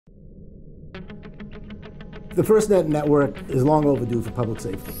The FirstNet network is long overdue for public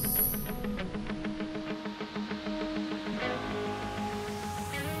safety.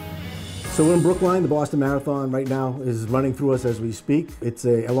 So we're in Brookline. The Boston Marathon right now is running through us as we speak. It's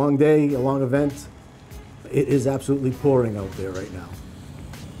a long day, a long event. It is absolutely pouring out there right now.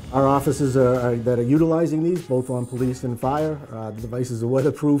 Our offices that are utilizing these, both on police and fire, the devices are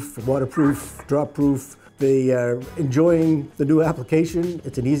waterproof, drop-proof. They are enjoying the new application.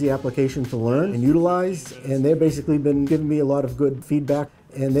 It's an easy application to learn and utilize, and they've basically been giving me a lot of good feedback,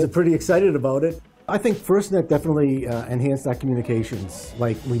 and they're pretty excited about it. I think FirstNet definitely enhanced our communications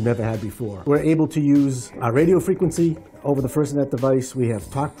like we've never had before. We're able to use our radio frequency over the FirstNet device. We have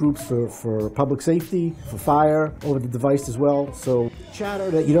talk groups for public safety, for fire, over the device as well. So chatter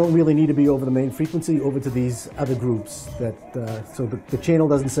that you don't really need to be over the main frequency, over to these other groups so the channel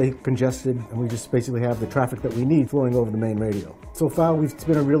doesn't stay congested, and we just basically have the traffic that we need flowing over the main radio. So far, it's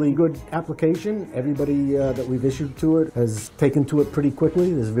been a really good application. Everybody that we've issued to it has taken to it pretty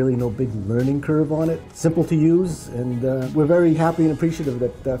quickly. There's really no big learning curve on it. Simple to use, and we're very happy and appreciative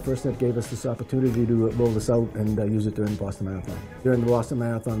that FirstNet gave us this opportunity to roll this out and use it during the Boston Marathon. During the Boston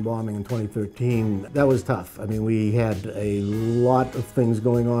Marathon bombing in 2013, that was tough. I mean, we had a lot of things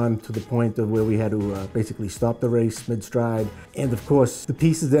going on to the point of where we had to basically stop the race mid-stride. And of course, the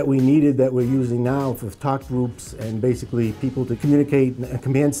pieces that we needed that we're using now for talk groups and basically people to communicate at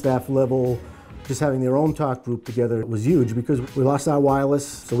command staff level, just having their own talk group together was huge because we lost our wireless,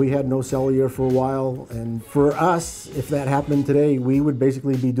 so we had no cellular for a while. And for us, if that happened today, we would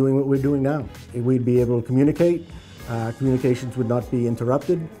basically be doing what we're doing now. We'd be able to communicate. Communications would not be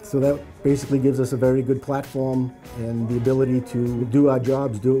interrupted. So that basically gives us a very good platform and the ability to do our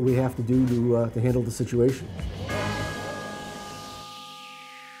jobs, do what we have to do to handle the situation.